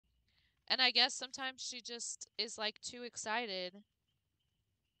And I guess sometimes she just is like too excited,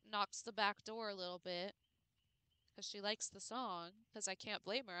 knocks the back door a little bit because she likes the song. Because I can't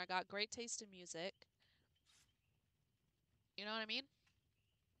blame her. I got great taste in music. You know what I mean?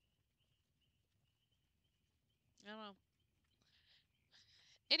 I don't know.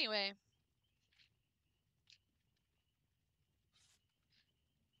 Anyway,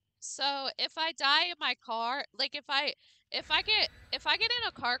 so if I die in my car, like if I get in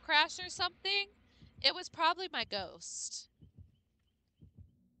a car crash or something, it was probably my ghost.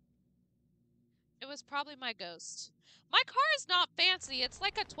 It was probably my ghost. My car is not fancy. It's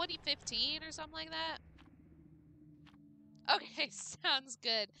like a 2015 or something like that. Okay, sounds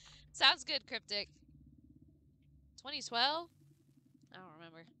good. Sounds good, Cryptic. 2012? I don't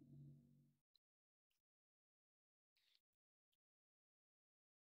remember.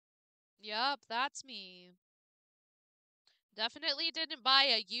 Yup, that's me. Definitely didn't buy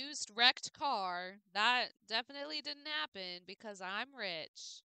a used wrecked car. That definitely didn't happen because I'm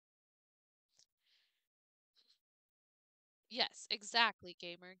rich. Yes, exactly,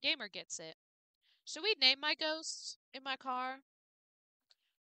 gamer. Gamer gets it. Should we name my ghost in my car?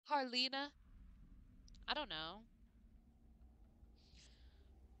 Harlina? I don't know.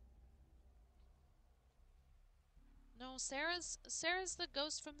 No, Sarah's the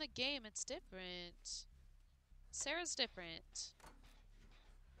ghost from the game. It's different. Sarah's different.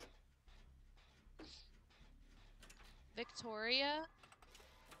 Victoria?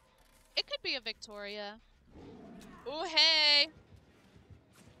 It could be a Victoria. Oh, hey.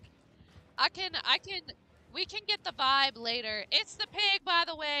 We can get the vibe later. It's the pig, by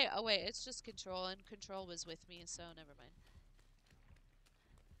the way. Oh, wait, it's just Control, and Control was with me, so never mind.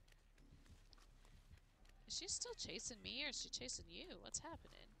 Is she still chasing me, or is she chasing you? What's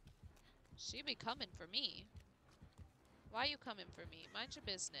happening? She be coming for me. Why you coming for me? Mind your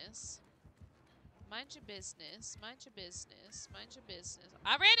business. Mind your business. Mind your business. Mind your business.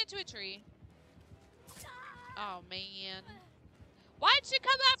 I ran into a tree. Oh, man. Why'd she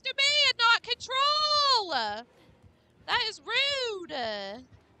come after me and not Control? That is rude. That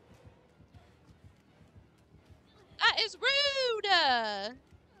is rude.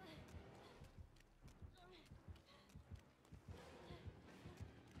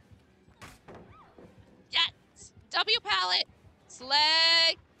 Yes. W pallet.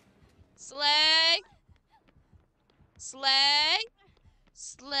 Slay. Slay. Slay.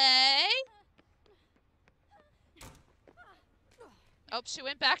 Slay. Oh, she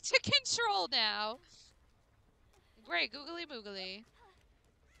went back to Control now. Great, googly moogly.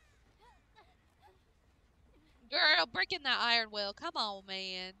 Girl, breaking that iron will. Come on,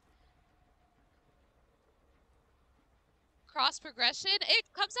 man. Cross progression? It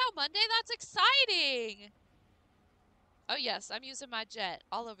comes out Monday? That's exciting! Oh, yes, I'm using my jet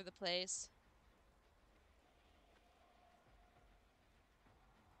all over the place.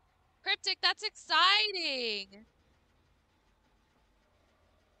 Cryptic, that's exciting!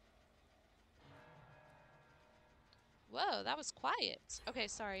 Whoa, that was quiet. Okay,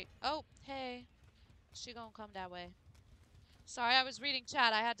 sorry. Oh, hey. She gonna come that way. Sorry, I was reading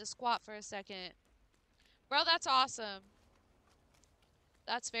chat. I had to squat for a second. Bro, that's awesome.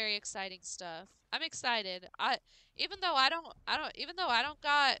 That's very exciting stuff. I'm excited. Even though I don't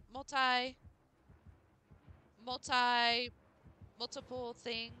got multiple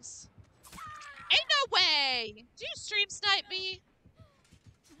things. Ain't no way! Did you stream snipe me?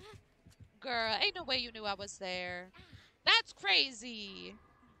 Girl, ain't no way you knew I was there. That's crazy.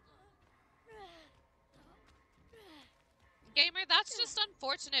 Gamer, that's just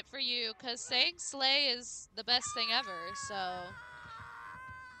unfortunate for you, because saying slay is the best thing ever, so.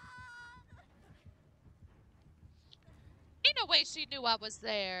 Ain't no way she knew I was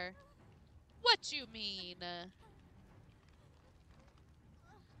there. What you mean?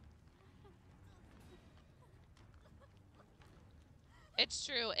 It's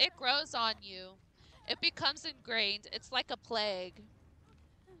true. It grows on you. It becomes ingrained. It's like a plague.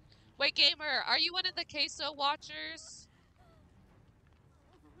 Wait, Gamer, are you one of the queso watchers?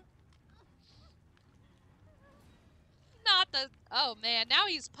 Not the... Oh, man. Now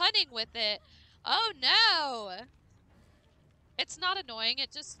he's punning with it. Oh, no. It's not annoying.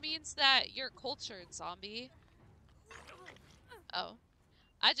 It just means that you're cultured, zombie. Oh.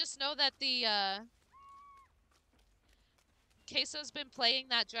 I just know that the, Queso's been playing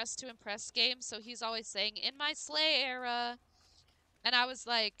that Dress to Impress game, so he's always saying, in my Slay era. And I was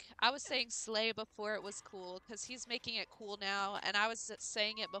like, I was saying Slay before it was cool, because he's making it cool now, and I was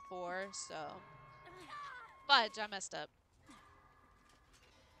saying it before, so. Fudge, I messed up.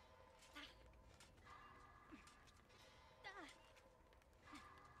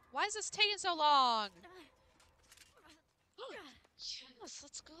 Why is this taking so long? Yes,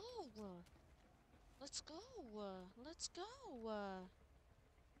 let's go. Let's go. Let's go.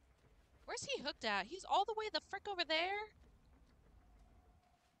 Where's he hooked at? He's all the way the frick over there?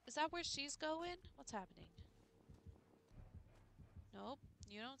 Is that where she's going? What's happening? Nope.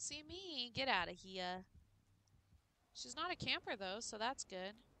 You don't see me. Get out of here. She's not a camper, though, so that's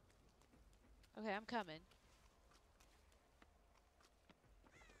good. Okay, I'm coming.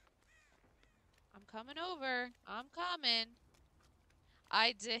 I'm coming over. I'm coming.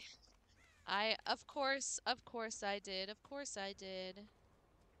 I did. Of course I did. Of course I did.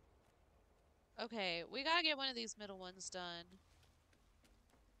 Okay, we gotta get one of these middle ones done.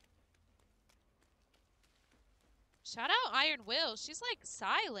 Shout out Iron Will. She's like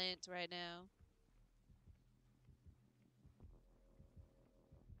silent right now.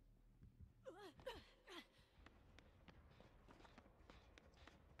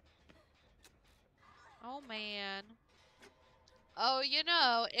 Oh man. Oh, you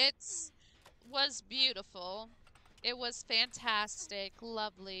know, was beautiful. It was fantastic,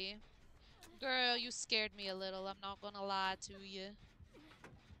 lovely. Girl, you scared me a little. I'm not gonna lie to you.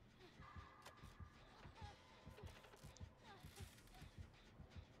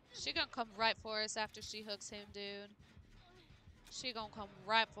 She gonna come right for us after she hooks him, dude. She gonna come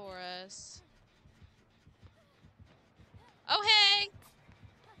right for us. Oh, hey!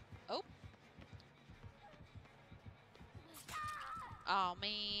 Oh. Oh,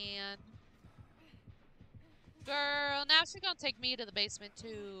 man. Girl, now she gonna take me to the basement,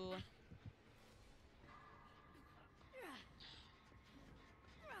 too.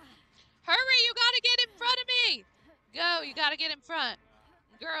 Hurry, you gotta get in front of me! Go, you gotta get in front.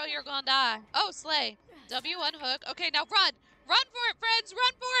 Girl, you're gonna die. Oh, slay. W unhook. Okay, now run! Run for it, friends!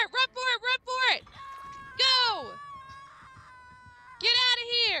 Run for it! Run for it! Run for it! Go! Get out of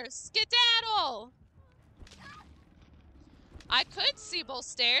here! Skedaddle! I could see both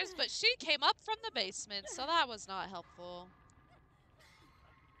stairs, but she came up from the basement, so that was not helpful.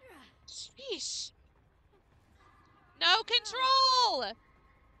 Sheesh. No control!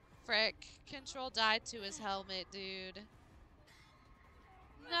 Frick. Control died to his helmet, dude.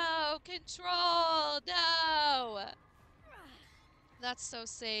 No control! No! That's so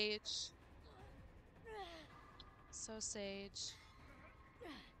sage. So sage.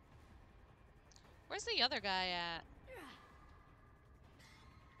 Where's the other guy at?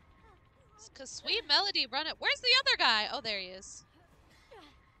 Cause Sweet Melody run it. Where's the other guy? Oh, there he is.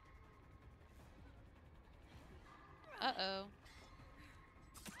 Uh-oh.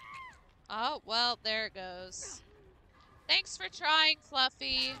 Oh, well, there it goes. Thanks for trying,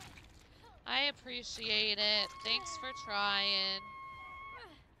 Fluffy. I appreciate it. Thanks for trying.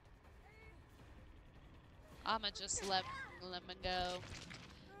 I'ma just let him go.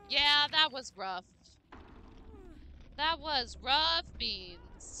 Yeah, that was rough. That was rough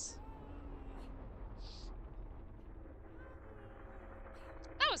beans.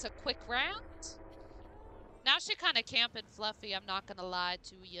 That was a quick round. Now she kind of camping Fluffy, I'm not gonna lie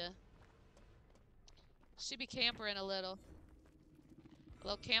to you. She be campering a little. A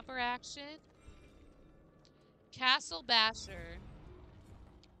little camper action. Castle Basher.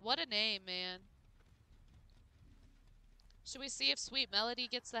 What a name, man. Should we see if Sweet Melody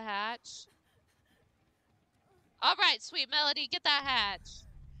gets the hatch? Alright, Sweet Melody, get that hatch.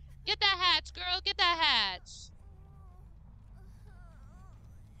 Get that hatch, girl. Get that hatch.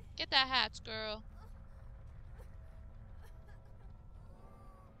 Get that hatch, girl.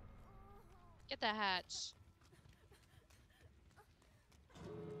 Get that hatch.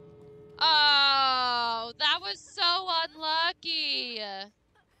 Oh, that was so unlucky.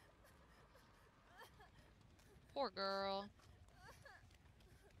 Poor girl.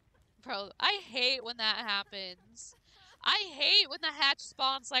 Bro, I hate when that happens. I hate when the hatch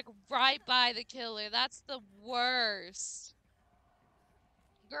spawns, like, right by the killer. That's the worst.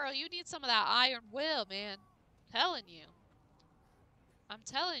 Girl, you need some of that iron will, man. Telling you. I'm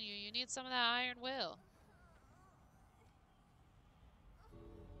telling you, you need some of that iron will.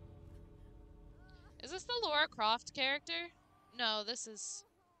 Is this the Lara Croft character? No, this is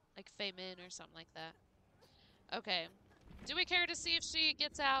like Fei Min or something like that. Okay. Do we care to see if she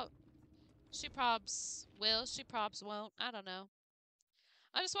gets out? She probs will, she probs won't. I don't know.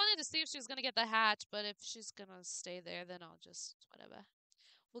 I just wanted to see if she was gonna get the hatch, but if she's gonna stay there, then I'll just whatever.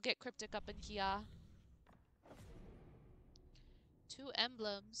 We'll get Cryptic up in here. 2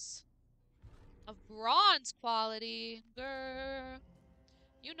 emblems of bronze quality. Girl.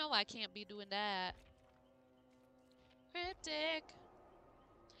 You know I can't be doing that. Cryptic.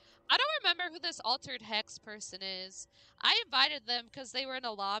 I don't remember who this altered hex person is. I invited them because they were in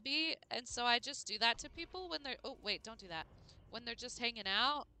a lobby, and so I just do that to people when they're. Oh, wait, don't do that. When they're just hanging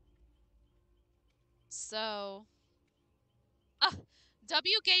out. So. Ah,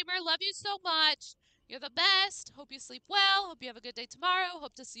 W Gamer, love you so much. You're the best. Hope you sleep well. Hope you have a good day tomorrow.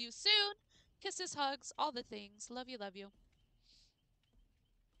 Hope to see you soon. Kisses, hugs, all the things. Love you, love you.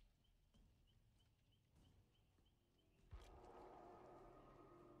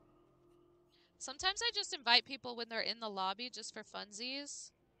 Sometimes I just invite people when they're in the lobby just for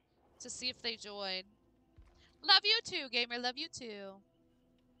funsies to see if they join. Love you too, gamer. Love you too.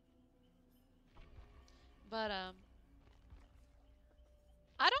 But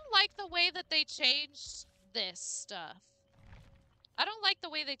I don't like the way that they changed this stuff. I don't like the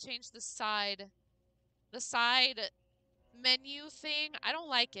way they changed the side menu thing. I don't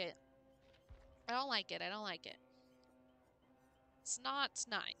like it. I don't like it. I don't like it. It's not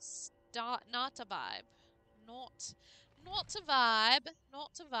nice. Not a vibe. Not a vibe.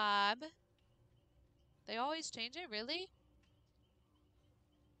 Not a vibe. They always change it, really?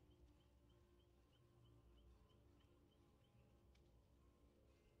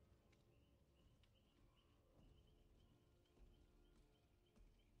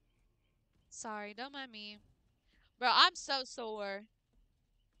 Sorry, don't mind me. Bro, I'm so sore.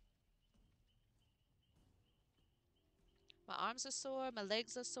 My arms are sore, my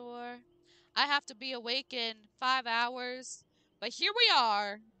legs are sore. I have to be awake in 5 hours. But here we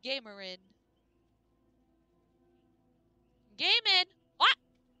are, gamerin'. Gaming! What?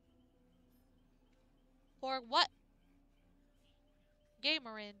 For what?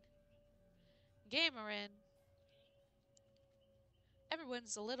 Gamerin'. Gamerin'.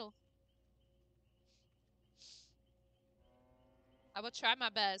 Everyone's a little. I will try my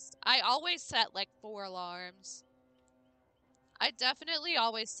best. I always set like 4 alarms. I definitely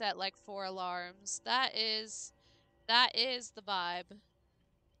always set like 4 alarms. That is the vibe.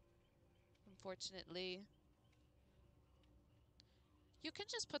 Unfortunately. You can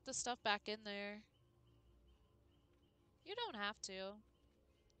just put the stuff back in there. You don't have to.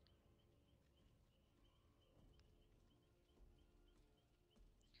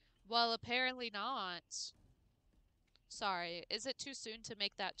 Well, apparently not. Sorry, is it too soon to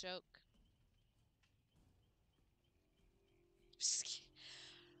make that joke?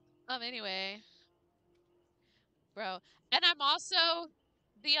 Anyway, bro. And I'm also,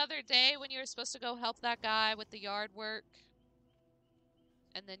 the other day when you were supposed to go help that guy with the yard work,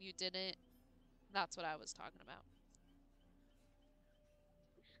 and then you didn't, that's what I was talking about.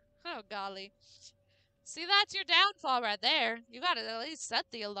 Oh, golly. See, that's your downfall right there. You gotta at least set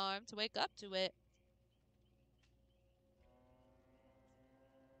the alarm to wake up to it.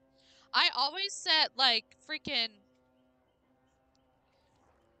 I always set, like, freaking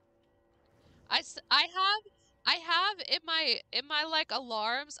I have in my like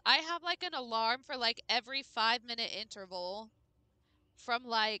alarms, I have like an alarm for like every 5 minute interval from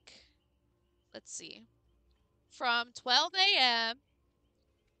like let's see, from 12 a.m.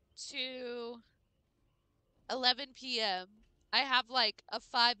 to 11 p.m. I have like a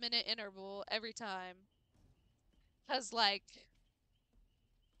 5 minute interval every time. 'Cause like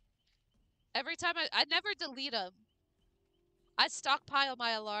every time I never delete them. I stockpile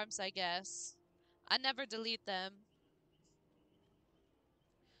my alarms, I guess. I never delete them.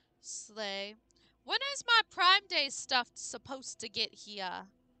 Slay. When is my Prime Day stuff supposed to get here?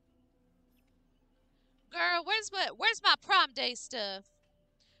 Girl, where's my Prime Day stuff?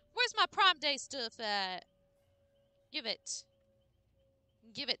 Where's my Prime Day stuff at? Give it.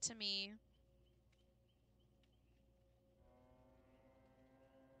 Give it to me.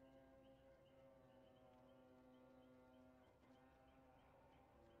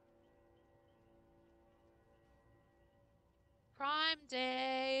 Prime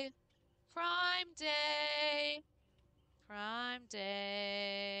Day. Prime Day. Prime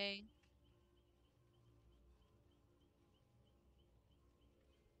Day.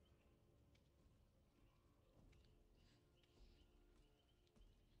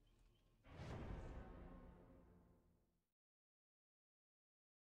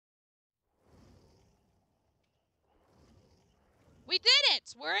 We did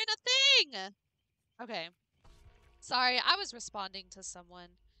it! We're in a thing! Okay. Sorry, I was responding to someone.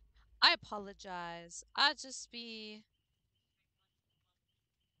 I apologize. I'll just be...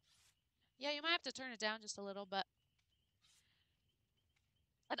 Yeah, you might have to turn it down just a little, but...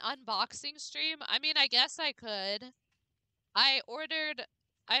 An unboxing stream? I mean, I guess I could. I ordered...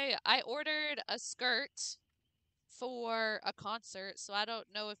 I ordered a skirt for a concert, so I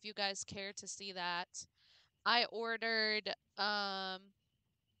don't know if you guys care to see that. I ordered,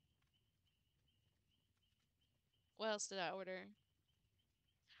 What else did I order?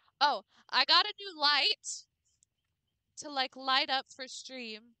 Oh, I got a new light to like light up for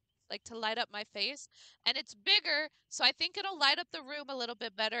stream, like to light up my face, and it's bigger, so I think it'll light up the room a little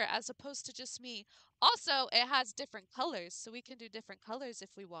bit better as opposed to just me. Also, it has different colors, so we can do different colors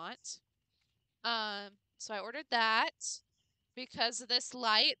if we want. So I ordered that because this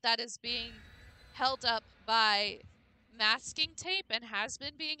light that is being held up by masking tape and has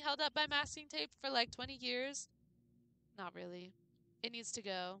been being held up by masking tape for like 20 years. Not really. It needs to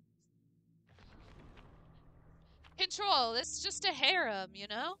go. Control, it's just a harem, you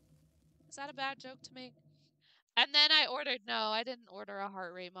know? Is that a bad joke to make? And then I ordered, no, I didn't order a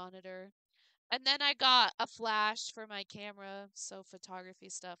heart rate monitor. And then I got a flash for my camera, so photography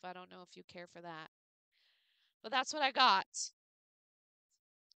stuff. I don't know if you care for that. But that's what I got.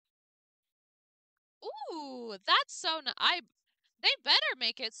 Ooh, that's so they better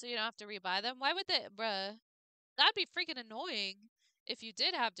make it so you don't have to rebuy them. Why would they, bruh? That'd be freaking annoying if you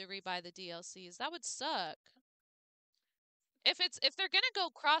did have to rebuy the DLCs. That would suck. If they're gonna go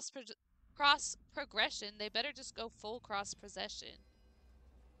cross progression, they better just go full cross possession.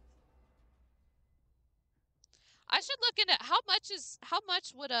 I should look into how much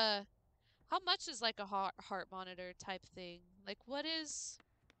is like a heart monitor type thing? Like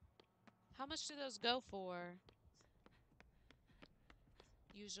how much do those go for?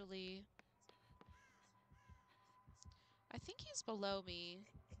 Usually. I think he's below me.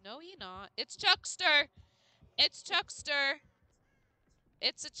 No, he not. It's Chuckster! It's Chuckster!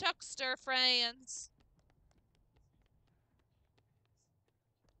 It's a Chuckster, friends!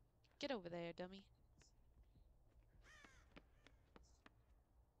 Get over there, dummy.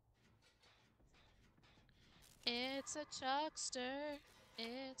 It's a Chuckster.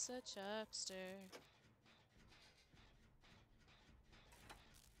 It's a Chuckster.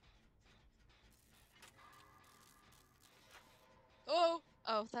 Oh!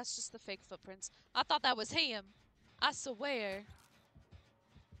 Oh, that's just the fake footprints. I thought that was him. I swear.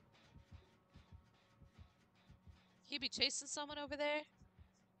 He be chasing someone over there?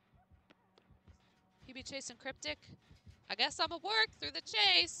 He be chasing Cryptic? I guess I'ma work through the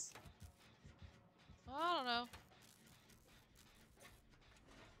chase. I don't know.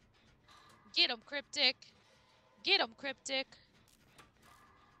 Get him, Cryptic. Get him, Cryptic.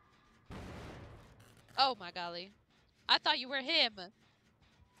 Oh my golly. I thought you were him.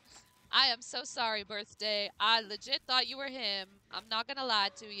 I am so sorry, birthday. I legit thought you were him. I'm not gonna lie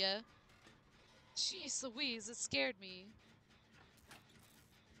to you. Jeez Louise, it scared me.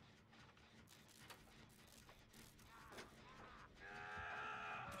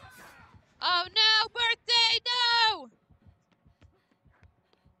 Oh no, birthday, no!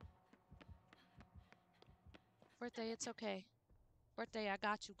 Birthday, it's okay. Birthday, I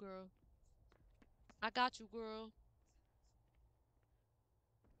got you, girl. I got you, girl.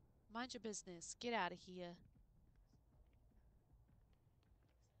 Mind your business. Get out of here.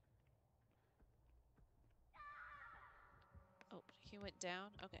 Oh, he went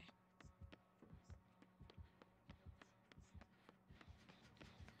down? Okay.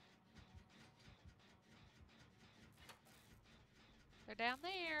 They're down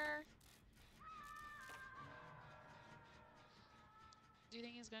there. Do you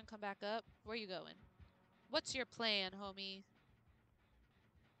think he's gonna come back up? Where you going? What's your plan, homie?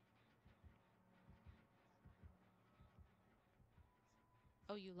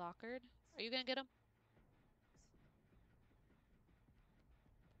 Oh, you lockered? Are you gonna get him?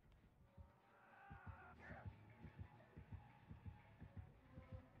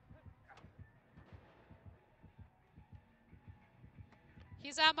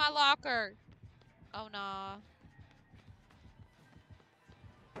 He's at my locker. Oh, nah.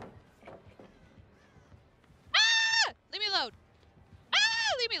 Ah! Leave me alone. Ah!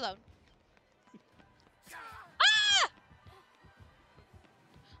 Leave me alone. Ah!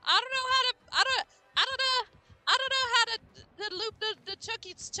 I don't know how to. I don't know how to loop the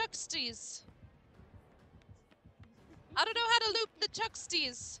Chucksties. I don't know how to loop the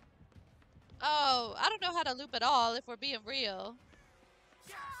Chucksties. Oh, I don't know how to loop at all if we're being real.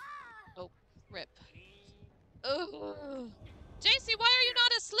 Oh, rip. Ugh. JC, why are you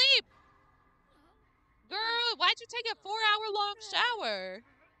not asleep? Girl, why'd you take a 4-hour-long shower?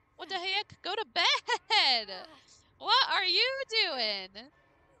 What the heck? Go to bed! What are you doing?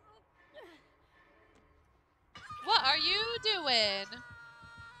 What are you doing?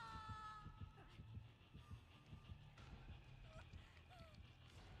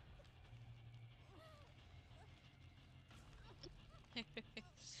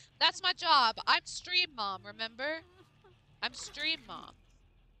 That's my job. I'm stream mom, remember? I'm stream mom.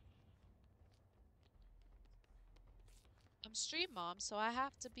 I'm stream mom, so I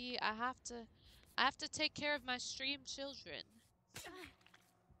have to take care of my stream children.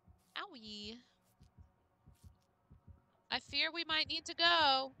 Owie. I fear we might need to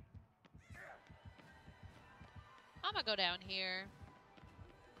go. I'm gonna go down here.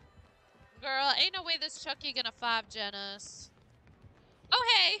 Girl, ain't no way this Chucky gonna 5-gen us. Oh,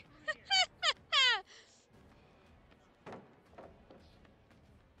 hey!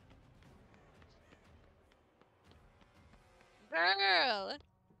 Girl!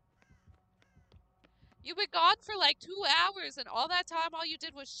 You been gone for like 2 hours and all that time all you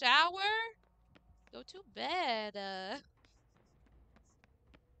did was shower? Go to bed.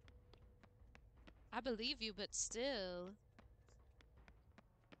 I believe you, but still.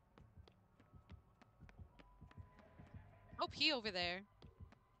 Hope he over there.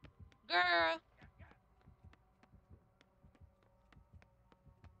 Girl!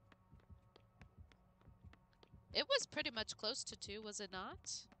 It was pretty much close to 2, was it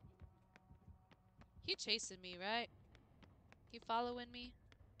not? He chasing me, right? He following me?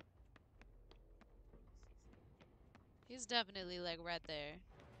 He's definitely like right there.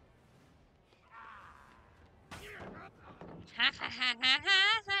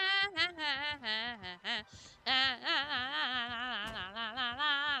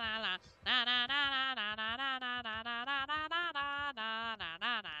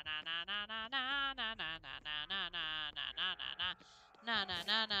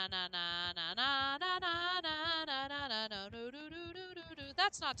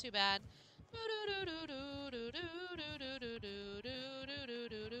 That's not too bad.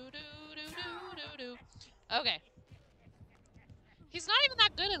 Okay. He's not even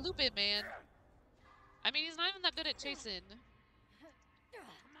that good at looping, man. I mean, he's not even that good at chasing.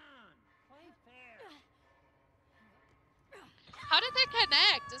 How did they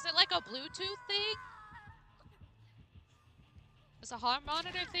connect? Is it like a Bluetooth thing? Is a heart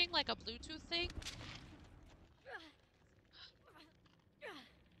monitor thing like a Bluetooth thing?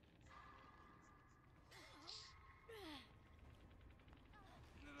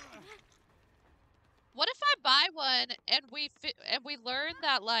 What if I buy one and we learn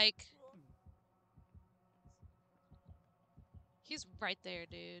that like he's right there,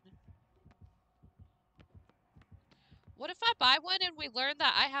 dude. What if I buy one and we learn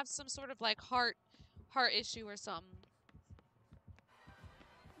that I have some sort of like heart issue or something?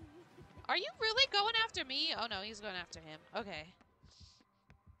 Are you really going after me? Oh no, he's going after him. Okay.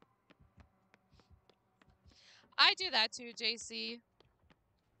 I do that too, JC.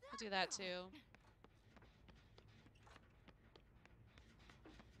 I do that too.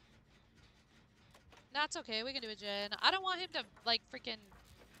 That's okay, we can do a gen. I don't want him to, like, freaking...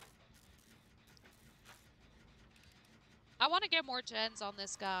 I want to get more gens on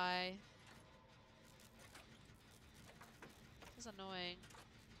this guy. He's annoying.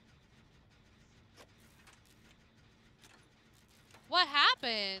 What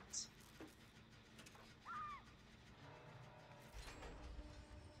happened?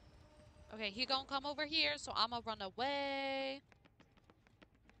 Okay, he gonna come over here, so I'm gonna run away.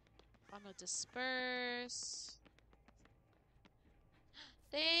 I'm gonna disperse.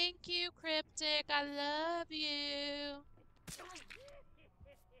 Thank you, Cryptic. I love you.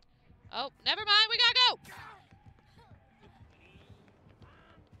 Oh, never mind. We gotta go.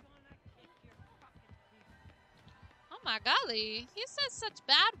 Oh my golly. He says such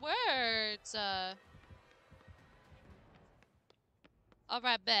bad words.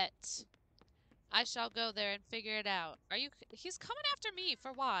 Alright, bet. I shall go there and figure it out. Are you... He's coming after me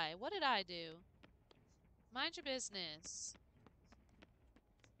for why? What did I do? Mind your business.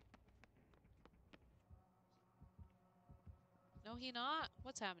 No, he not?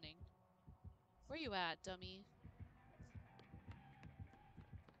 What's happening? Where you at, dummy?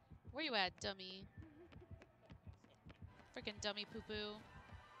 Where you at, dummy? Freaking dummy poo-poo.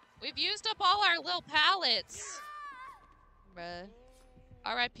 We've used up all our little pallets. Bruh.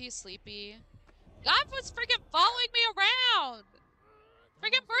 R.I.P. Sleepy. God was freaking following me around.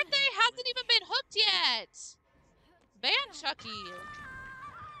 Freaking birthday hasn't even been hooked yet. Ban Chucky.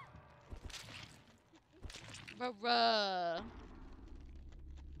 Bruh.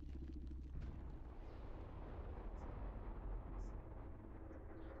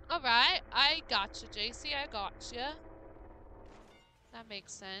 Alright, I gotcha, JC. I gotcha. That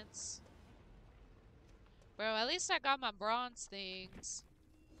makes sense. Bro, at least I got my bronze things.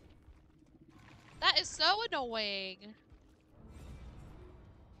 That is so annoying.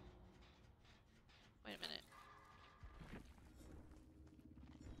 Wait a minute.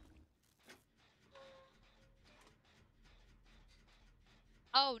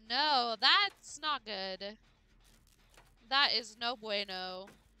 Oh no, that's not good. That is no bueno.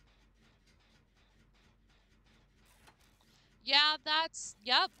 Yeah,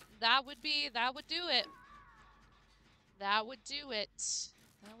 yep, that would do it. That would do it. That would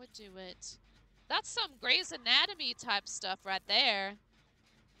do it. That's some Grey's Anatomy type stuff right there.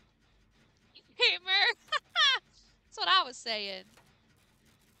 Gamer! That's what I was saying.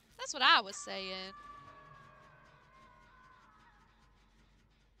 That's what I was saying.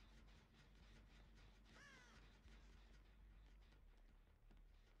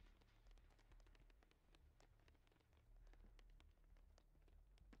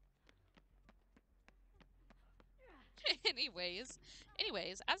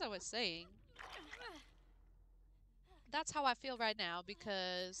 anyways, as I was saying, that's how I feel right now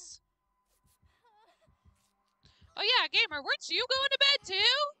because... Oh yeah, Gamer, weren't you going to bed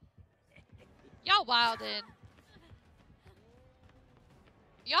too? Y'all wildin'.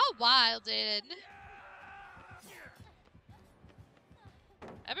 Y'all wildin'.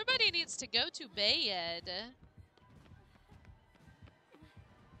 Everybody needs to go to bed.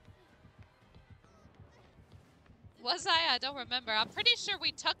 Was I? I don't remember. I'm pretty sure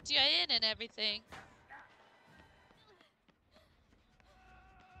we tucked you in and everything.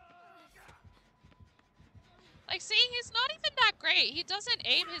 Like, see, he's not even that great. He doesn't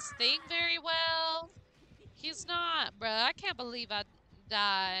aim his thing very well. He's not, bruh. I can't believe I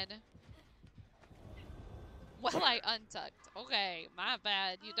died. Well, I untucked. Okay, my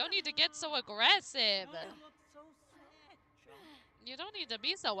bad. You don't need to get so aggressive. You don't need to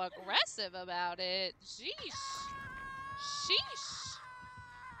be so aggressive about it. Sheesh. Sheesh.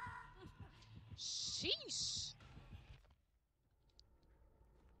 Sheesh.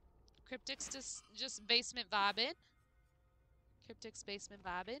 Cryptic's just basement vibing. Cryptic's basement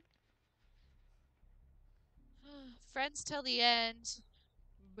vibing. Friends till the end.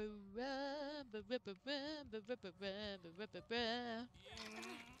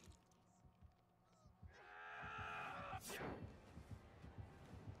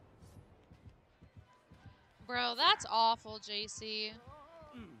 Bro, that's awful, JC.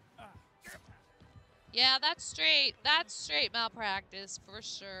 Yeah, that's straight malpractice for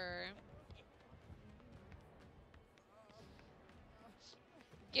sure.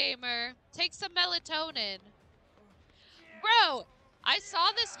 Gamer, take some melatonin. Bro, I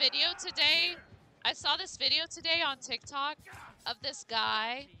saw this video today. On TikTok of this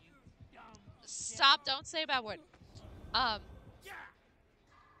guy. Stop, don't say a bad word.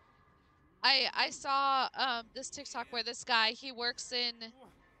 I saw this TikTok where this guy, he worked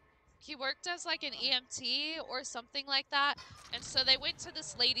as like an EMT or something like that. And so they went to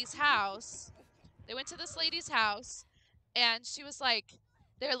this lady's house. And she was like,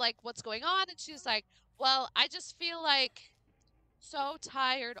 they're like, what's going on? And she was like, well, I just feel like so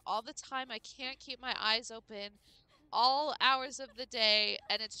tired all the time. I can't keep my eyes open all hours of the day,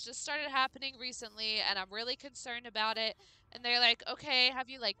 and it's just started happening recently, and I'm really concerned about it. And they're like, okay, have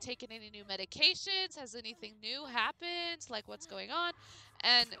you like taken any new medications? Has anything new happened? Like, what's going on?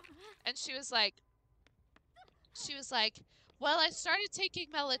 And she was like, well, I started taking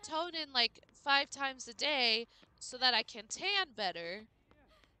melatonin like 5 times a day so that I can tan better.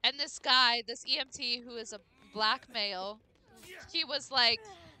 And this guy, this EMT who is a black male, he was like,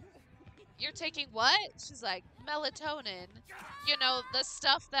 you're taking what? She's like, melatonin. You know, the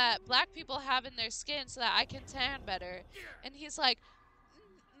stuff that black people have in their skin so that I can tan better. And he's like,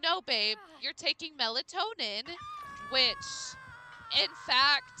 no, babe, you're taking melatonin, which, in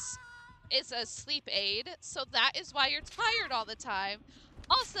fact, is a sleep aid. So that is why you're tired all the time.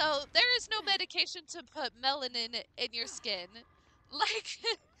 Also, there is no medication to put melanin in your skin. Like,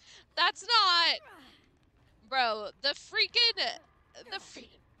 that's not... Bro,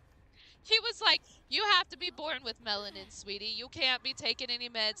 he was like, you have to be born with melanin, sweetie. You can't be taking any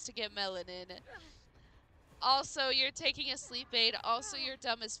meds to get melanin. Also, you're taking a sleep aid. Also, you're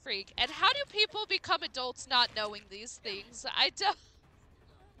dumb as freak. And how do people become adults not knowing these things? I don't...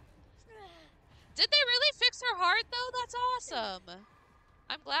 Did they really fix her heart, though? That's awesome.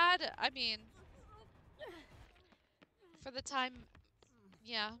 I'm glad. I mean, for the time...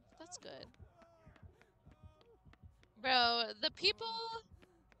 Yeah, that's good. Bro, the people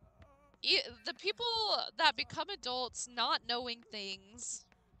that become adults not knowing things,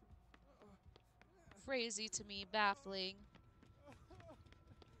 crazy to me, baffling.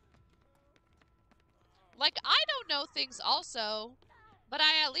 Like, I don't know things also, but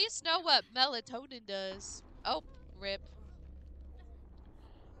I at least know what melatonin does. Oh, rip.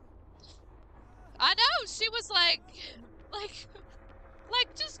 I know, she was like,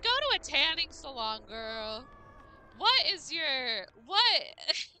 just go to a tanning salon, girl. What?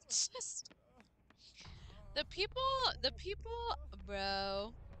 The people, the people,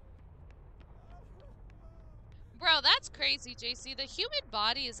 bro. Bro, that's crazy, JC. The human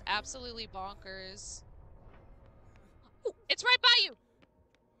body is absolutely bonkers. Ooh, it's right by you!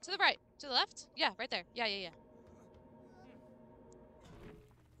 To the right. To the left? Yeah, right there. Yeah, yeah, yeah.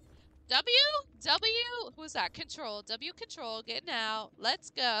 W? W? Who's that? Control. W control. Getting out. Let's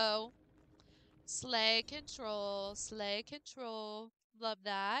go. Slay control. Slay control. Love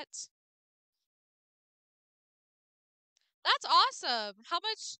that. That's awesome. How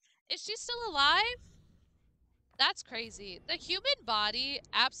much is she still alive? That's crazy. The human body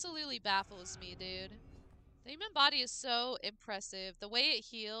absolutely baffles me, dude. The human body is so impressive. The way it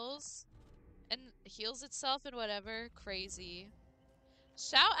heals and heals itself and whatever, crazy.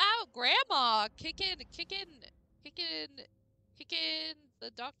 Shout out Grandma kicking, kicking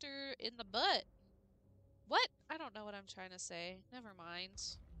the doctor in the butt. What? I don't know what I'm trying to say. Never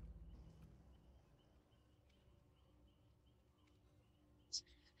mind.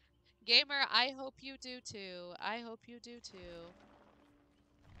 Gamer, I hope you do too. I hope you do too.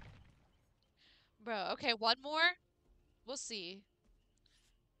 Bro, okay, one more. We'll see.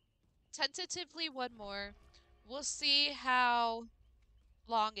 Tentatively, one more. We'll see how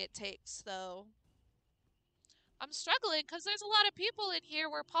long it takes, though. I'm struggling because there's a lot of people in here.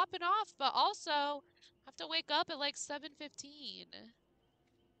 We're popping off, but also have to wake up at like 7:15.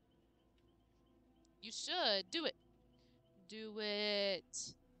 You should do it. Do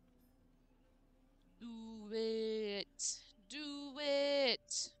it. Do it. Do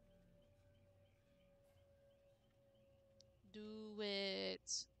it. Do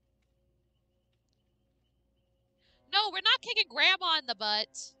it. No, we're not kicking Grandma in the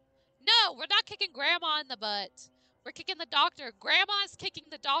butt. No, we're not kicking Grandma in the butt. We're kicking the doctor. Grandma's kicking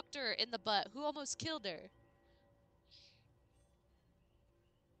the doctor in the butt who almost killed her.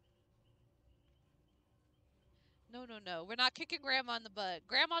 No, no, no. We're not kicking Grandma in the butt.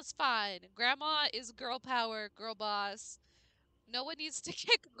 Grandma's fine. Grandma is girl power, girl boss. No one needs to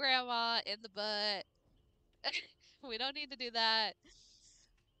kick Grandma in the butt. We don't need to do that.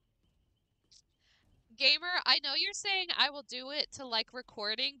 Gamer, I know you're saying I will do it to like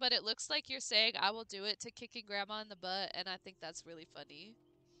recording, but it looks like you're saying I will do it to kicking Grandma in the butt, and I think that's really funny.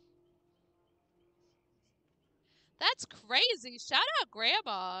 That's crazy. Shout out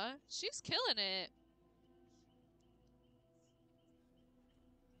Grandma. She's killing it.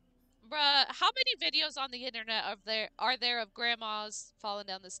 Bruh, how many videos on the internet are there of grandmas falling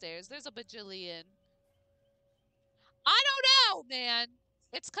down the stairs? There's a bajillion. I don't know, man.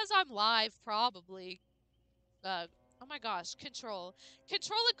 It's because I'm live, probably. Oh my gosh, Control.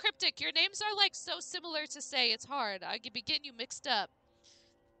 Control and Cryptic, your names are like so similar to say, it's hard. I could be getting you mixed up.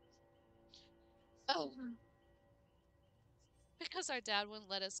 Oh, because our dad wouldn't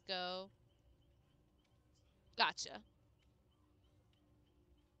let us go. Gotcha.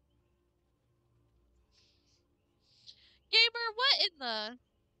 Gamer, what in the...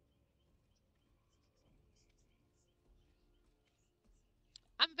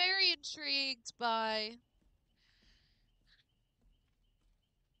 I'm very intrigued by,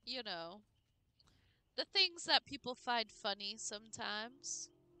 you know, the things that people find funny sometimes.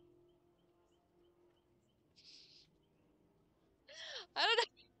 I don't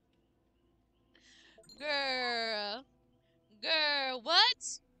know. Girl. Girl,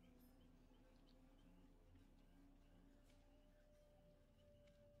 what?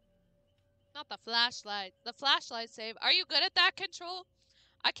 Not the flashlight. The flashlight save. Are you good at that, Control?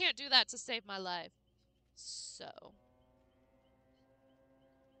 I can't do that to save my life. So.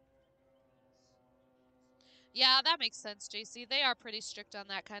 Yeah, that makes sense, JC. They are pretty strict on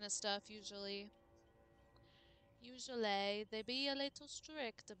that kind of stuff, usually. Usually, they be a little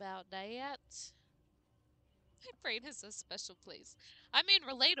strict about that. My brain is a special place. I mean,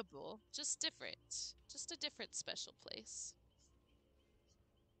 relatable. Just different. Just a different special place.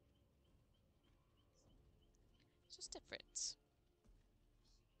 Just different.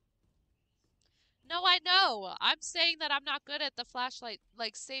 No, I know. I'm saying that I'm not good at the flashlight,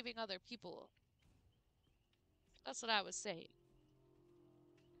 like saving other people. That's what I was saying.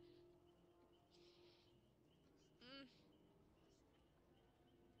 Mm.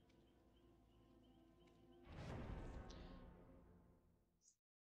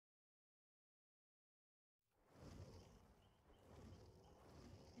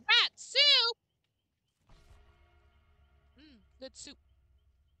 Rat soup! Good soup.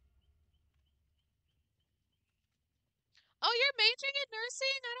 Oh, you're majoring in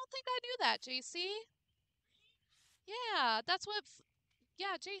nursing? I don't think I knew that, JC. Yeah, that's what.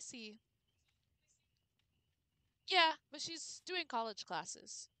 Yeah, JC. Yeah, but she's doing college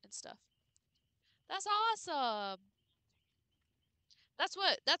classes and stuff. That's awesome. That's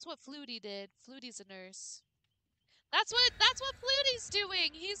what Flutie did. Flutie's a nurse. That's what Flutie's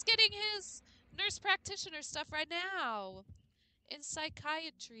doing. He's getting his nurse practitioner stuff right now. In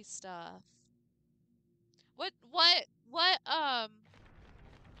psychiatry stuff. What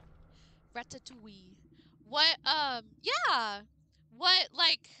Ratatouille. Yeah. What,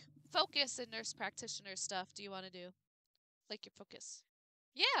 like, focus in nurse practitioner stuff do you want to do? Like your focus.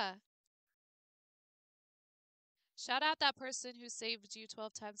 Yeah. Shout out that person who saved you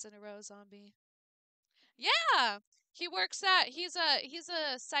 12 times in a row, zombie. Yeah. He's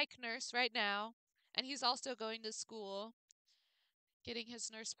a psych nurse right now, and he's also going to school, getting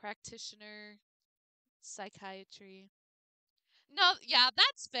his nurse practitioner psychiatry. No, yeah,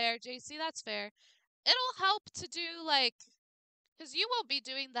 that's fair, JC, that's fair. It'll help to do, like, because you won't be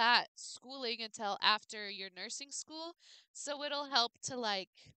doing that schooling until after your nursing school, so it'll help to, like,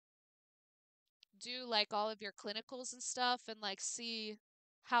 do, like, all of your clinicals and stuff and, like, see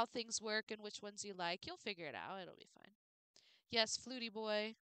how things work and which ones you like. You'll figure it out. It'll be fine. Yes, Flutie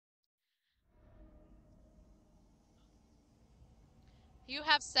boy. You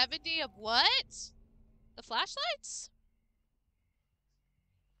have 70 of what? The flashlights?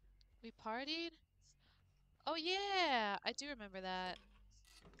 We partied? Oh, yeah. I do remember that.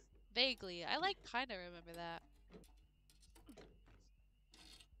 Vaguely. I, like, kind of remember that.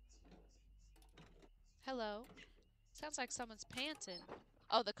 Hello. Sounds like someone's panting.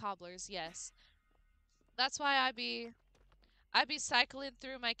 Oh, the cobblers, yes. That's why I'd be cycling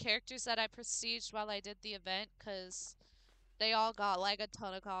through my characters that I prestiged while I did the event, because they all got, like, a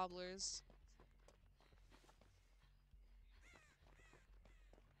ton of cobblers.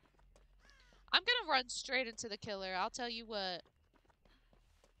 I'm gonna run straight into the killer, I'll tell you what.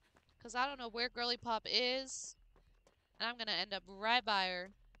 Because I don't know where Girly Pop is, and I'm gonna end up right by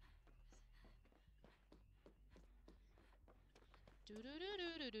her.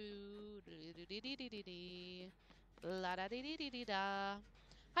 La da dee dee dee dee da.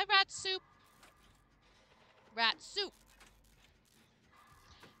 Hi, Rat Soup. Rat Soup.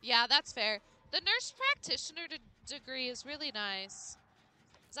 Yeah, that's fair. The nurse practitioner degree is really nice.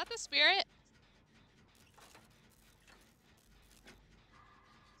 Is that the spirit?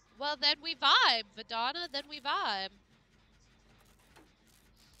 Well, then we vibe, Vidana. Then we vibe.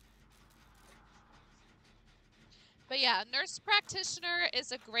 But yeah, nurse practitioner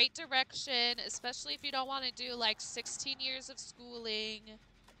is a great direction, especially if you don't want to do like 16 years of schooling.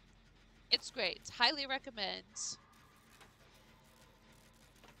 It's great. Highly recommend.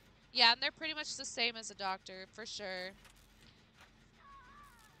 Yeah, and they're pretty much the same as a doctor, for sure.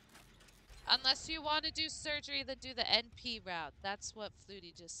 Unless you want to do surgery, then do the NP route. That's what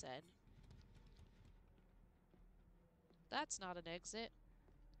Flutie just said. That's not an exit.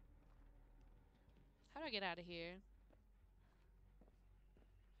 How do I get out of here?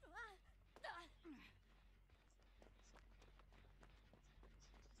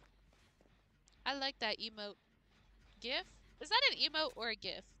 I like that emote. GIF? Is that an emote or a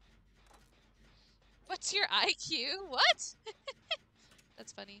GIF? What's your IQ? What?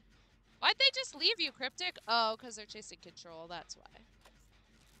 That's funny. Why'd they just leave you, Cryptic? Oh, because they're chasing Control. That's why.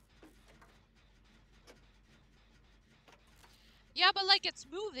 Yeah, but like it's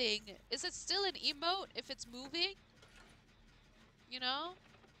moving. Is it still an emote if it's moving? You know?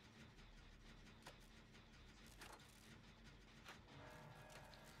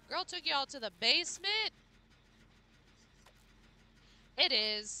 Girl took y'all to the basement? It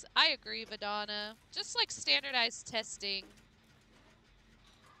is. I agree, Vidana. Just like standardized testing.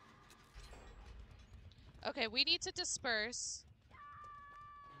 Okay, we need to disperse.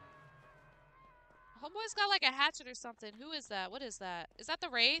 Homeboy's got like a hatchet or something. Who is that? What is that? Is that the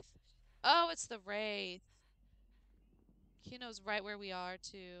Wraith? Oh, it's the Wraith. He knows right where we are,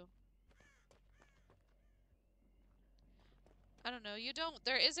 too. I don't know. You don't...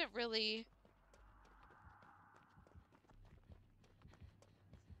 There isn't really...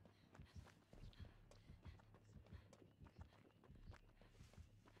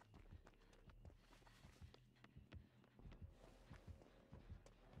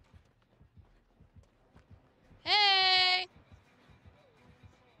 Hey!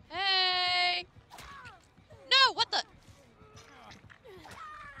 Hey! No! What the...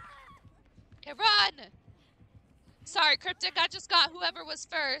 Okay, run! Sorry, Cryptic. I just got whoever was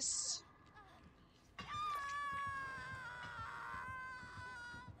first.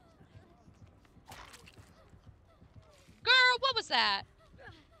 Girl, what was that?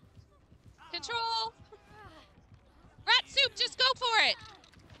 Control! Rat Soup, just go for it!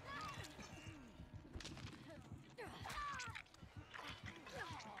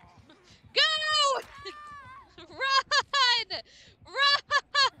 Go!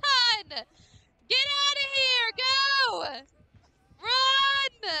 Run! Get out of here! Go!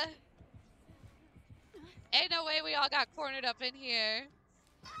 Run! Ain't no way we all got cornered up in here.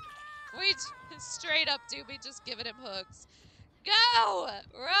 We straight up do be just giving him hooks. Go!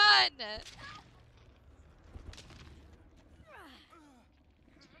 Run!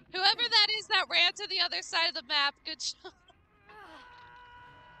 Whoever that is that ran to the other side of the map, good job.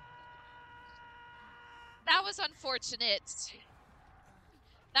 That was unfortunate.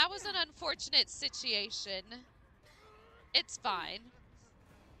 That was an unfortunate situation. It's fine.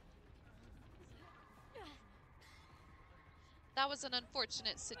 That was an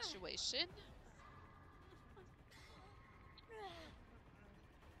unfortunate situation.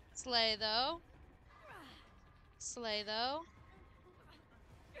 Slay, though. Slay, though.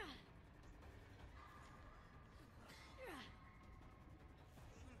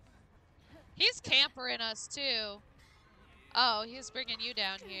 He's campering us, too. Oh, he's bringing you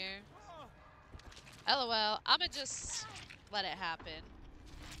down here. LOL. I'ma just let it happen.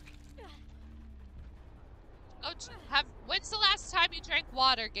 Oh, when's the last time you drank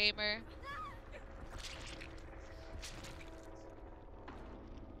water, gamer?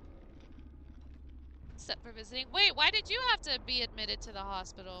 Except for visiting. Wait, why did you have to be admitted to the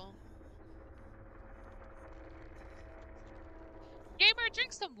hospital? Gamer,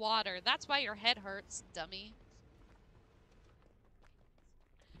 drink some water. That's why your head hurts, dummy.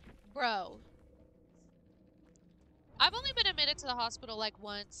 Bro. I've only been admitted to the hospital like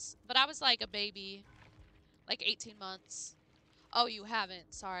once, but I was like a baby. Like 18 months. Oh, you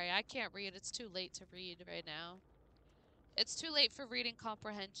haven't. Sorry, I can't read. It's too late to read right now. It's too late for reading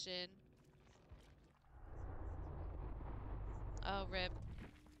comprehension. Oh, rip.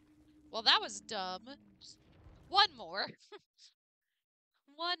 Well, that was dumb. One more.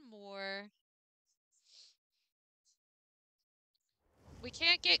 One more. We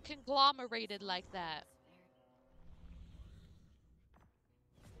can't get conglomerated like that.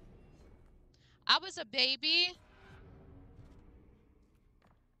 I was a baby.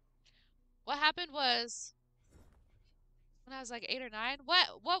 What happened was when I was like 8 or 9.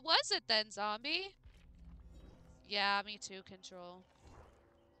 What was it then, zombie? Yeah, me too, Control.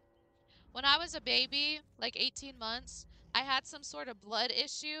 When I was a baby, like 18 months, I had some sort of blood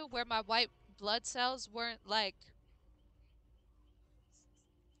issue where my white blood cells weren't like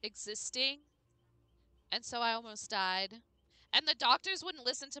existing, and so I almost died. And the doctors wouldn't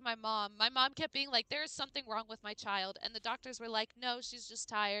listen to my mom. My mom kept being like, there is something wrong with my child. And the doctors were like, no, she's just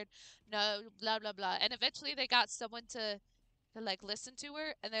tired. No, blah, blah, blah. And eventually they got someone to like listen to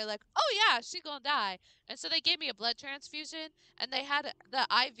her, and they're like, oh yeah, she gonna die. And so they gave me a blood transfusion, and they had the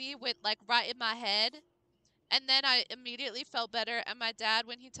IV went like right in my head. And then I immediately felt better. And my dad,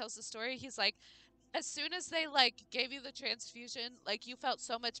 when he tells the story, he's like, as soon as they like gave you the transfusion, like you felt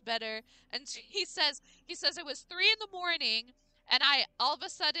so much better. And he says it was 3 in the morning, and I all of a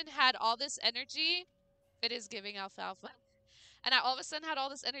sudden had all this energy. It is giving alfalfa. And I all of a sudden had all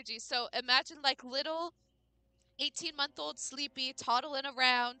this energy. So imagine like little 18-month-old Sleepy toddling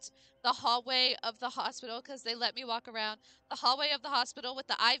around the hallway of the hospital because they let me walk around the hallway of the hospital with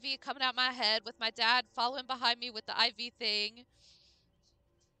the IV coming out my head, with my dad following behind me with the IV thing.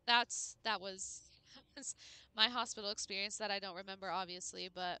 That was my hospital experience that I don't remember, obviously,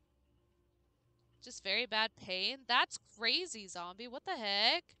 but just very bad pain. That's crazy, zombie. What the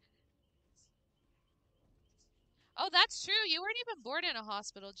heck? Oh, that's true. You weren't even born in a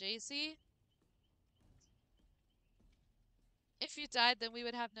hospital, JC. If you died, then we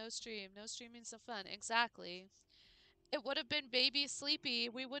would have no stream. No streaming so fun. Exactly. It would have been baby Sleepy.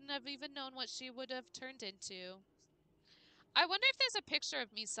 We wouldn't have even known what she would have turned into. I wonder if there's a picture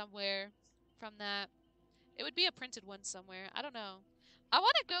of me somewhere from that. It would be a printed one somewhere. I don't know. I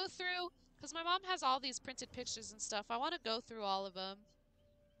want to go through, because my mom has all these printed pictures and stuff. I want to go through all of them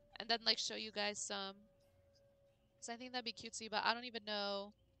and then, like, show you guys some. Because I think that'd be cutesy, but I don't even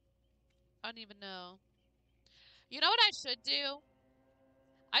know. I don't even know. You know what I should do?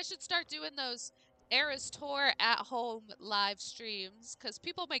 I should start doing those Eras Tour at home live streams, because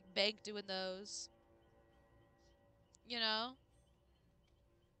people make bank doing those. You know?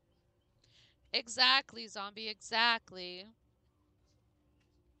 Exactly, zombie, exactly.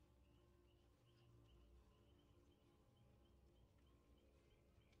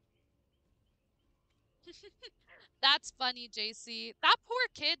 That's funny, JC. That poor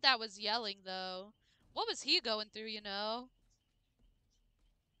kid that was yelling, though. What was he going through, you know?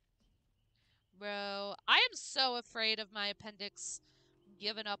 Bro, I am so afraid of my appendix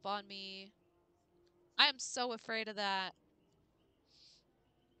giving up on me. I am so afraid of that.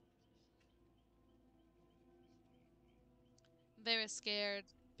 Very scared.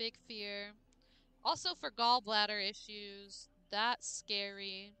 Big fear. Also for gallbladder issues. That's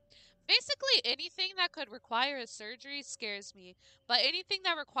scary. Basically, anything that could require a surgery scares me. But anything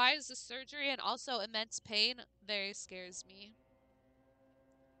that requires a surgery and also immense pain very scares me.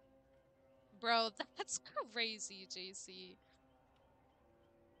 Bro, that's crazy, JC.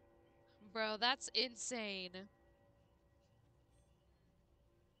 Bro, that's insane.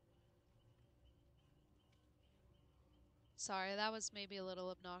 Sorry, that was maybe a little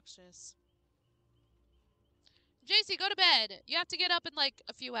obnoxious. JC, go to bed. You have to get up in like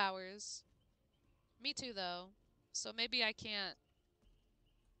a few hours. Me too, though. So maybe I can't.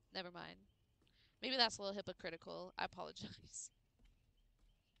 Never mind. Maybe that's a little hypocritical. I apologize.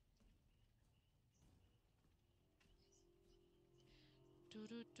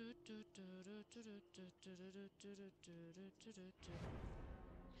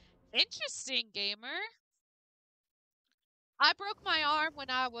 Interesting, gamer. I broke my arm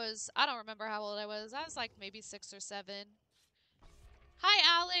when I don't remember how old I was. I was like maybe 6 or 7.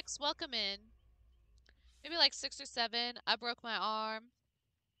 Hi, Alex. Welcome in. Maybe like 6 or 7. I broke my arm.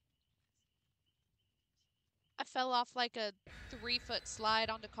 I fell off like a 3-foot slide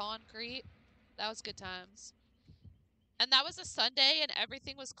onto concrete. That was good times. And that was a Sunday and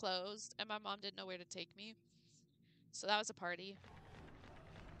everything was closed and my mom didn't know where to take me. So that was a party.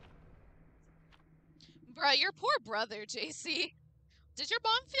 Bruh, your poor brother, JC. Did your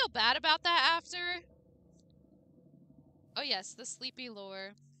mom feel bad about that after? Oh yes, the sleepy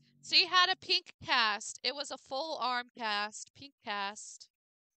lore. So you had a pink cast. It was a full arm cast. Pink cast.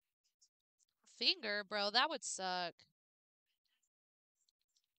 Finger, bro, that would suck.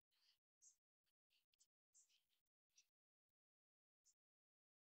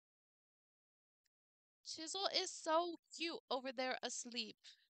 Chisel is so cute over there asleep.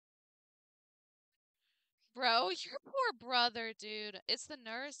 Bro, your poor brother, dude. It's the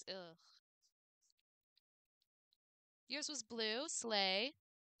nurse. Ugh. Yours was blue. Slay.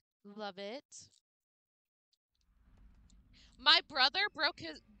 Love it. My brother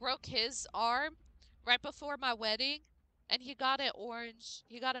broke his arm right before my wedding, and he got it orange.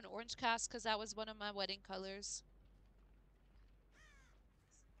 He got an orange cast because that was one of my wedding colors.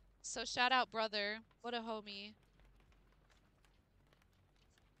 So shout out, brother. What a homie.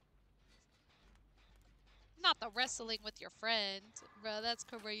 Not the wrestling with your friend. Bro, that's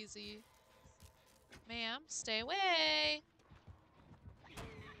crazy. Ma'am, stay away.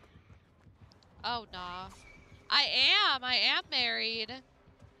 Oh, nah. I am married.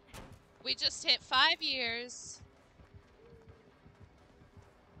 We just hit 5 years.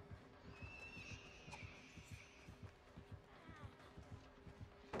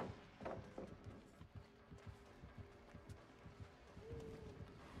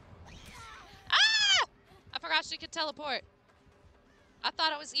 Ah! I forgot she could teleport. I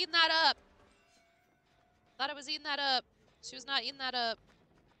thought I was eating that up. Thought I was eating that up. She was not eating that up.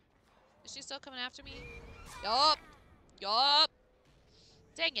 Is she still coming after me? Yup. Yup.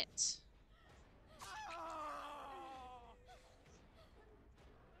 Dang it.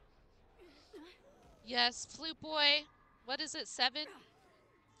 Yes, Flute Boy. What is it? 7?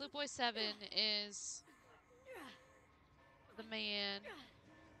 Flute Boy 7 is the man.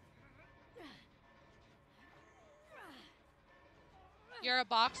 You're a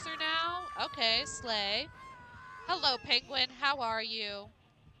boxer now? Okay, slay. Hello, Penguin. How are you?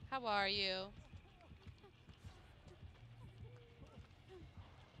 How are you?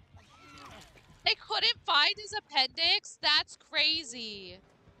 They couldn't find his appendix? That's crazy.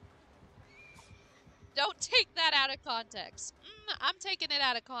 Don't take that out of context. I'm taking it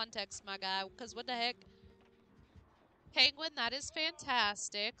out of context, my guy, because what the heck? Penguin, that is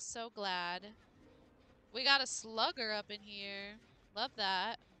fantastic. So glad. We got a slugger up in here. Love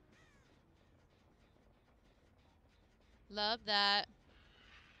that. Love that.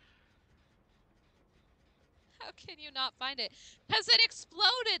 How can you not find it? Because it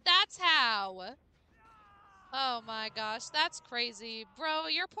exploded, that's how. Oh my gosh, that's crazy. Bro,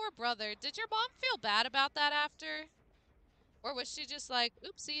 your poor brother. Did your mom feel bad about that after? Or was she just like,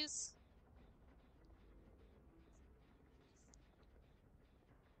 oopsies?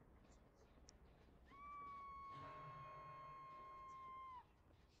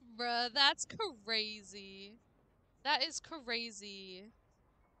 Bruh, that's crazy. That is crazy.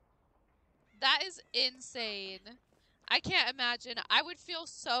 That is insane. I can't imagine. I would feel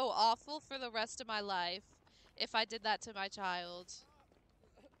so awful for the rest of my life if I did that to my child.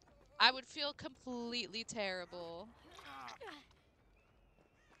 I would feel completely terrible.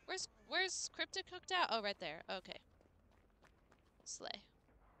 Where's Cryptic cooked out? Oh, right there. Okay. Slay.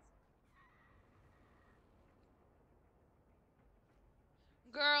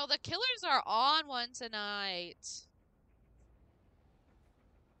 Girl, the killers are on one tonight.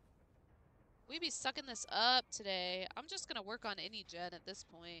 We be sucking this up today. I'm just gonna work on any gen at this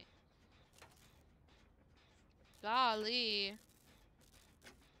point. Golly.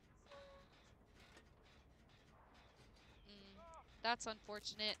 That's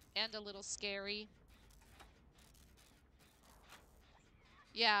unfortunate and a little scary.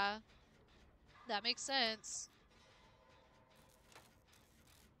 Yeah, that makes sense.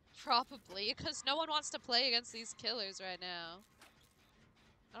 Probably, because no one wants to play against these killers right now.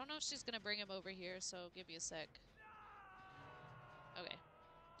 I don't know if she's gonna bring him over here, so give me a sec. Okay.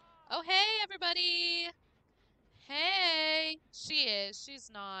 Oh, hey, everybody! Hey! She is. She's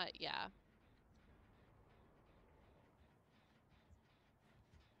not. Yeah.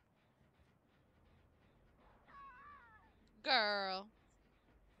 Girl.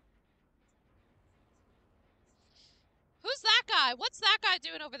 Who's that guy? What's that guy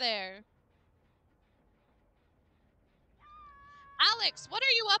doing over there? Alex, what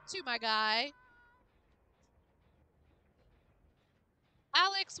are you up to, my guy?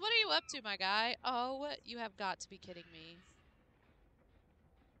 Alex, what are you up to, my guy? Oh, you have got to be kidding me.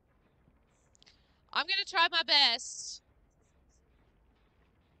 I'm gonna try my best.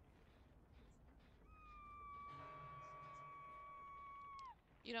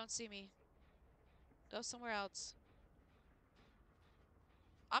 You don't see me. Go somewhere else.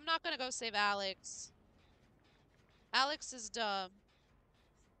 I'm not gonna go save Alex. Alex is dumb.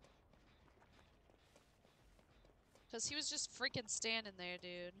 Because he was just freaking standing there,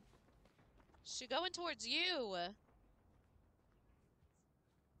 dude. She going towards you.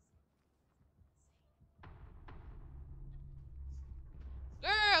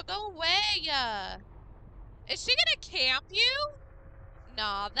 Girl, go away. Is she gonna camp you?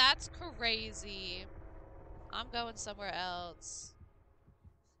 Nah, that's crazy. I'm going somewhere else.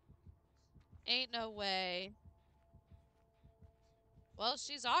 Ain't no way. Well,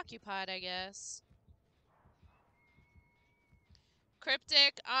 she's occupied, I guess.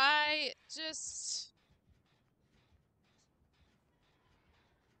 Cryptic, I just...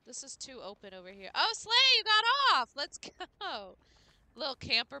 This is too open over here. Oh, Slay, you got off! Let's go! Little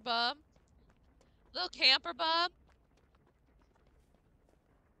camper bum. Little camper bum.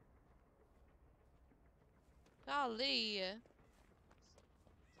 Golly.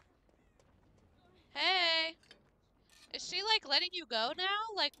 Hey! Is she, like, letting you go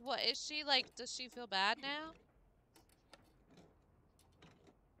now? Like, what? Is she, like, does she feel bad now?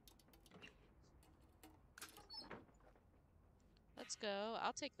 Let's go.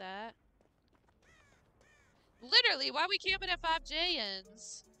 I'll take that. Literally, why we camping at 5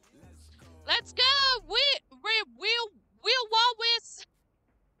 J-ins? Let's go! Real Walrus!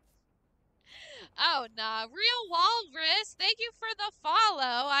 Oh, nah. Real Walrus, thank you for the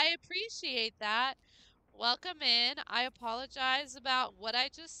follow. I appreciate that. Welcome in. I apologize about what I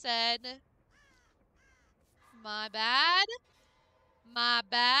just said. My bad. My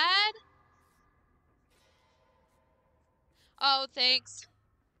bad. Oh, thanks.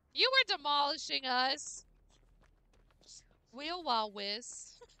 You were demolishing us. Real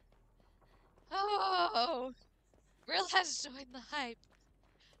Walrus. Oh. Real has joined the hype.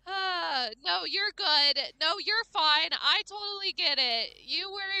 No, you're good. No, you're fine. I totally get it.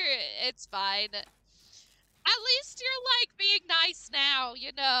 It's fine. At least you're, like, being nice now,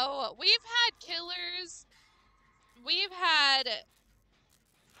 you know? We've had killers. We've had...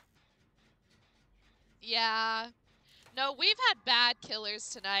 Yeah. No, we've had bad killers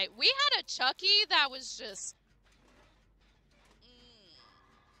tonight. We had a Chucky that was just...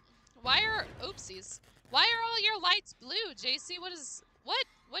 Oopsies. Why are all your lights blue, JC? What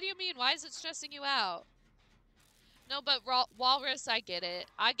do you mean? Why is it stressing you out? No, but Walrus, I get it.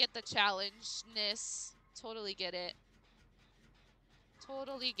 I get the challenge-ness. Totally get it.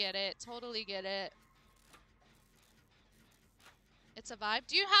 Totally get it. Totally get it. It's a vibe.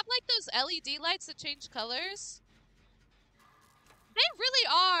 Do you have, like, those LED lights that change colors? They really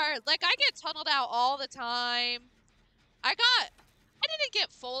are. Like, I get tunneled out all the time. I didn't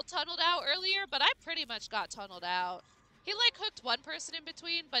get full tunneled out earlier, but I pretty much got tunneled out. He, like, hooked one person in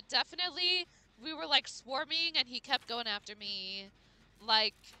between, but definitely we were, like, swarming, and he kept going after me.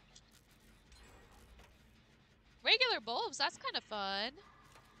 Like, regular bulbs, that's kind of fun.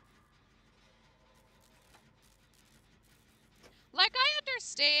 Like, I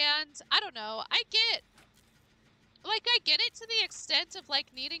understand. I don't know. I get it to the extent of,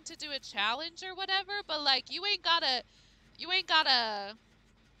 like, needing to do a challenge or whatever, but, like, you ain't gotta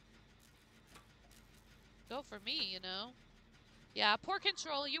go for me, you know? Yeah, poor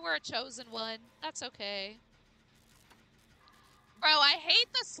control. You were a chosen one. That's okay. Bro, I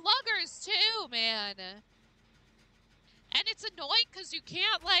hate the sluggers too, man. And it's annoying because you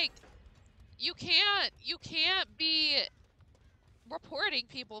can't, like, you can't be reporting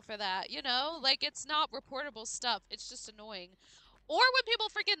people for that, you know? Like, it's not reportable stuff. It's just annoying. Or when people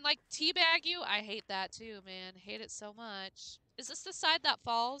freaking, like, teabag you. I hate that too, man. Hate it so much. Is this the side that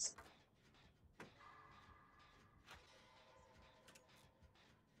falls?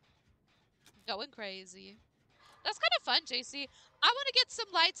 Going crazy. That's kind of fun, JC. I want to get some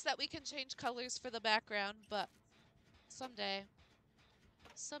lights that we can change colors for the background, but someday.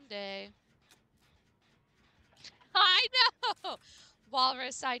 Someday. I know!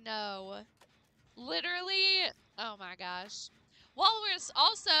 Walrus, I know. Literally, oh my gosh. Walrus,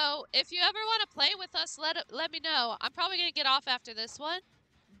 also, if you ever want to play with us, let me know. I'm probably going to get off after this one,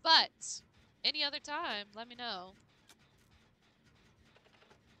 but any other time, let me know.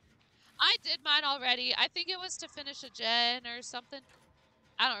 I did mine already. I think it was to finish a gen or something.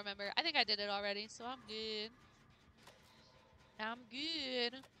 I don't remember. I think I did it already, so I'm good. I'm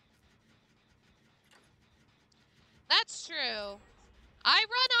good. That's true. I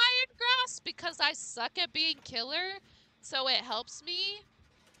run Iron Grass because I suck at being killer, so it helps me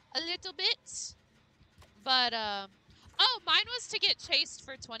a little bit. But, oh, mine was to get chased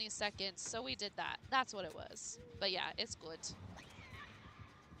for 20 seconds, so we did that. That's what it was. But yeah, it's good.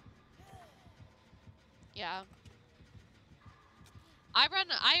 Yeah. I run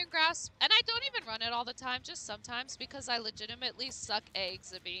Iron Grasp, and I don't even run it all the time, just sometimes, because I legitimately suck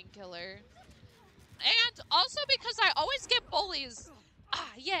eggs at being killer. And also because I always get bullies.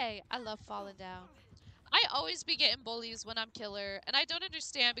 Ah, yay. I love falling down. I always be getting bullies when I'm killer, and I don't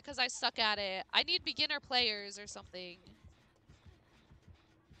understand because I suck at it. I need beginner players or something.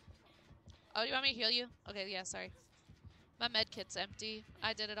 Oh, do you want me to heal you? Okay, yeah, sorry. My med kit's empty.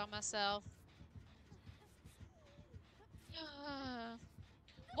 I did it on myself.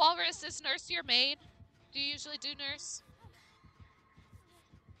 Walrus, is nurse your main? Do you usually do nurse?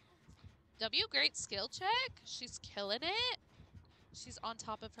 W, great skill check. She's killing it. She's on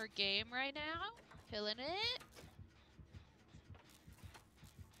top of her game right now. Killing it.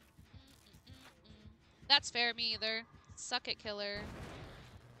 That's fair, me either. Suck it, killer.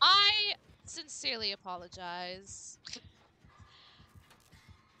 I sincerely apologize.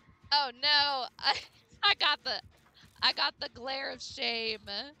 Oh no, I got the glare of shame.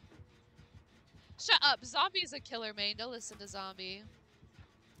 Shut up, Zombie's a killer main. Don't listen to Zombie.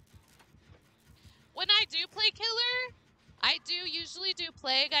 When I do play killer, I do usually do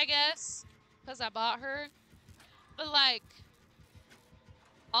Plague, I guess, because I bought her. But like,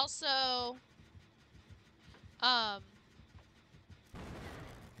 also, what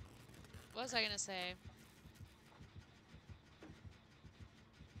was I gonna say?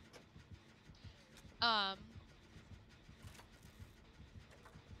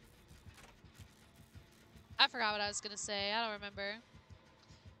 I forgot what I was gonna say. I don't remember.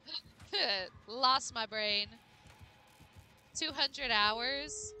 Lost my brain. 200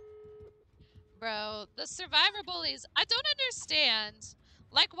 hours? Bro, the survivor bullies, I don't understand.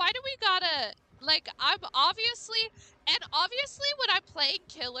 Like, why do we gotta, like, I'm obviously, and obviously when I'm playing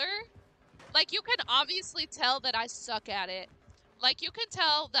killer, like, you can obviously tell that I suck at it. Like, you can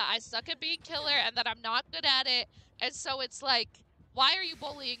tell that I suck at being killer and that I'm not good at it, and so it's like, why are you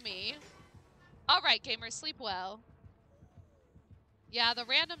bullying me? Alright, gamers, sleep well. Yeah, the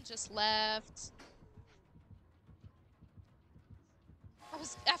random just left.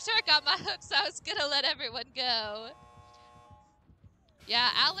 After I got my hooks, I was gonna let everyone go. Yeah,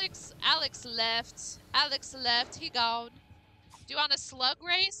 Alex left. Alex left, he gone. Do you want a slug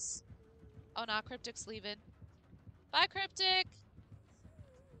race? Oh no, Cryptic's leaving. Bye, Cryptic!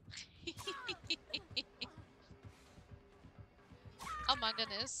 Oh my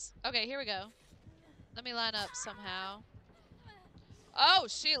goodness. Okay, here we go. Let me line up somehow. Oh,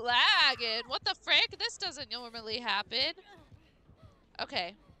 she lagging. What the frick? This doesn't normally happen.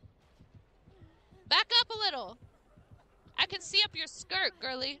 Okay. Back up a little. I can see up your skirt,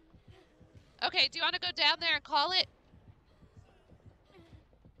 girly. Okay, do you want to go down there and call it?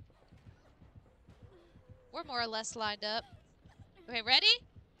 We're more or less lined up. Okay, ready?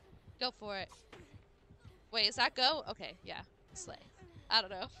 Go for it. Wait, is that go? Okay, yeah. Slay. I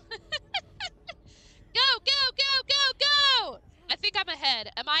don't know. Go, go, go, go, go! I think I'm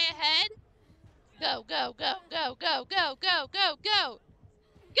ahead. Am I ahead? Go, go, go, go, go, go, go, go, go!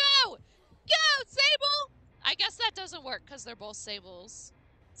 Go! Go, Sable! I guess that doesn't work because they're both Sables.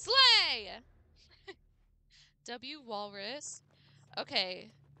 Slay! W Walrus.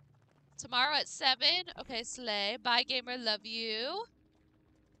 Okay. Tomorrow at 7. Okay, slay. Bye, gamer. Love you.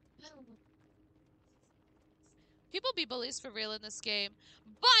 People be bullies for real in this game.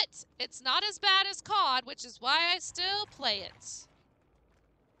 But it's not as bad as COD, which is why I still play it.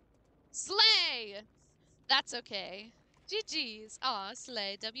 Slay! That's okay. GG's. Aw,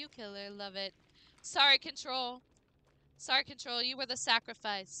 Slay. W killer. Love it. Sorry, Control. Sorry, Control. You were the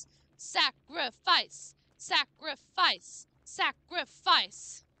sacrifice. Sacrifice! Sacrifice!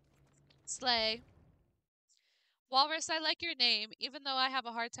 Sacrifice! Slay. Walrus, I like your name, even though I have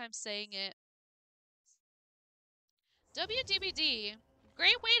a hard time saying it. WDBD.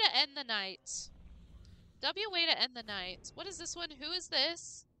 Great way to end the night. W way to end the night. What is this one? Who is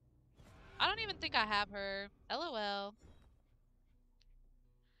this? I don't even think I have her. LOL.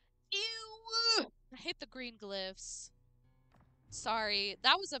 Ew! I hate the green glyphs. Sorry.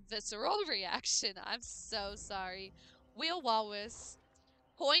 That was a visceral reaction. I'm so sorry. Wheel Walrus.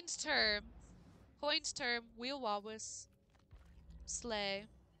 Coined term. Coined term. Wheel Walrus. Slay.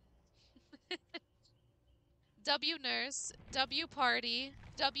 W nurse. W party.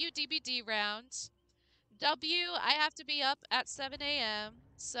 W DBD round. W, I have to be up at 7 a.m.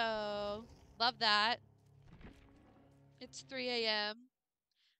 So, love that. It's 3 a.m.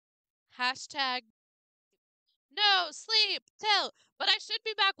 Hashtag no sleep till. But I should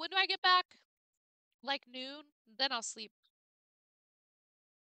be back. When do I get back? Like noon? Then I'll sleep.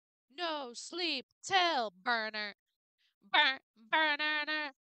 No sleep till burner.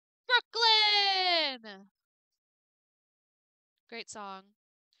 Burner. Brooklyn! Great song.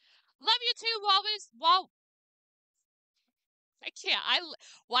 Love you too, Walrus. I can't.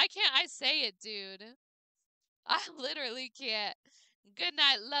 Why can't I say it, dude? I literally can't. Good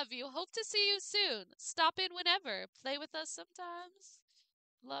night. Love you. Hope to see you soon. Stop in whenever. Play with us sometimes.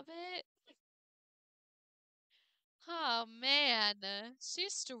 Love it. Oh man, she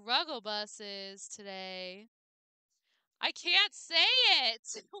struggle buses today. I can't say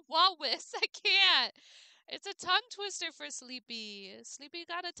it. Walrus, I can't. It's a tongue twister for Sleepy. Sleepy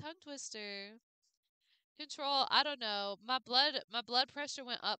got a tongue twister. Control, I don't know. My blood pressure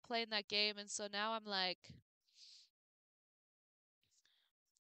went up playing that game, and so now I'm like,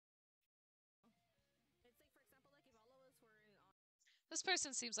 this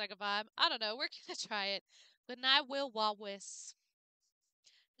person seems like a vibe. I don't know. We're gonna try it. Good night, Will Walwis.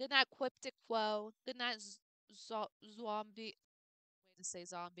 Good night, Quiptiquo. Good night, Zombie. Way to say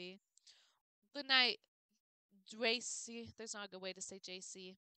zombie. Good night, JC. There's not a good way to say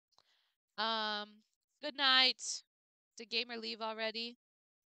JC. Good night. Did Gamer leave already?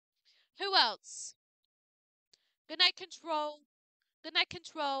 Who else? Good night, Control. Good night,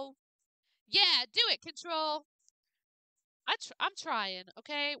 Control. Yeah, do it, Control. I'm trying,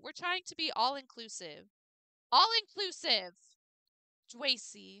 okay? We're trying to be all inclusive. All inclusive.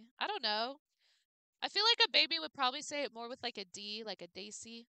 Dwacy. I don't know. I feel like a baby would probably say it more with like a D, like a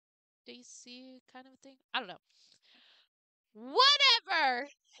Daisy. Daisy kind of thing. I don't know. Whatever.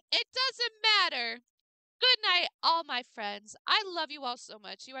 It doesn't matter. Good night, all my friends. I love you all so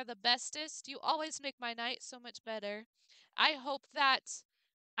much. You are the bestest. You always make my night so much better. I hope that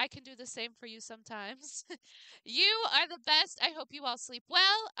I can do the same for you sometimes. You are the best. I hope you all sleep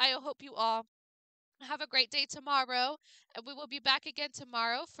well. I hope you all have a great day tomorrow. And we will be back again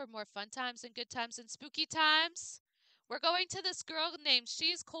tomorrow for more fun times and good times and spooky times. We're going to this girl named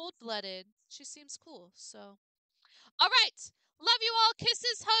She's Cold Blooded. She seems cool, so. All right. Love you all.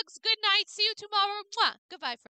 Kisses, hugs. Good night. See you tomorrow. Mwah. Goodbye, friends.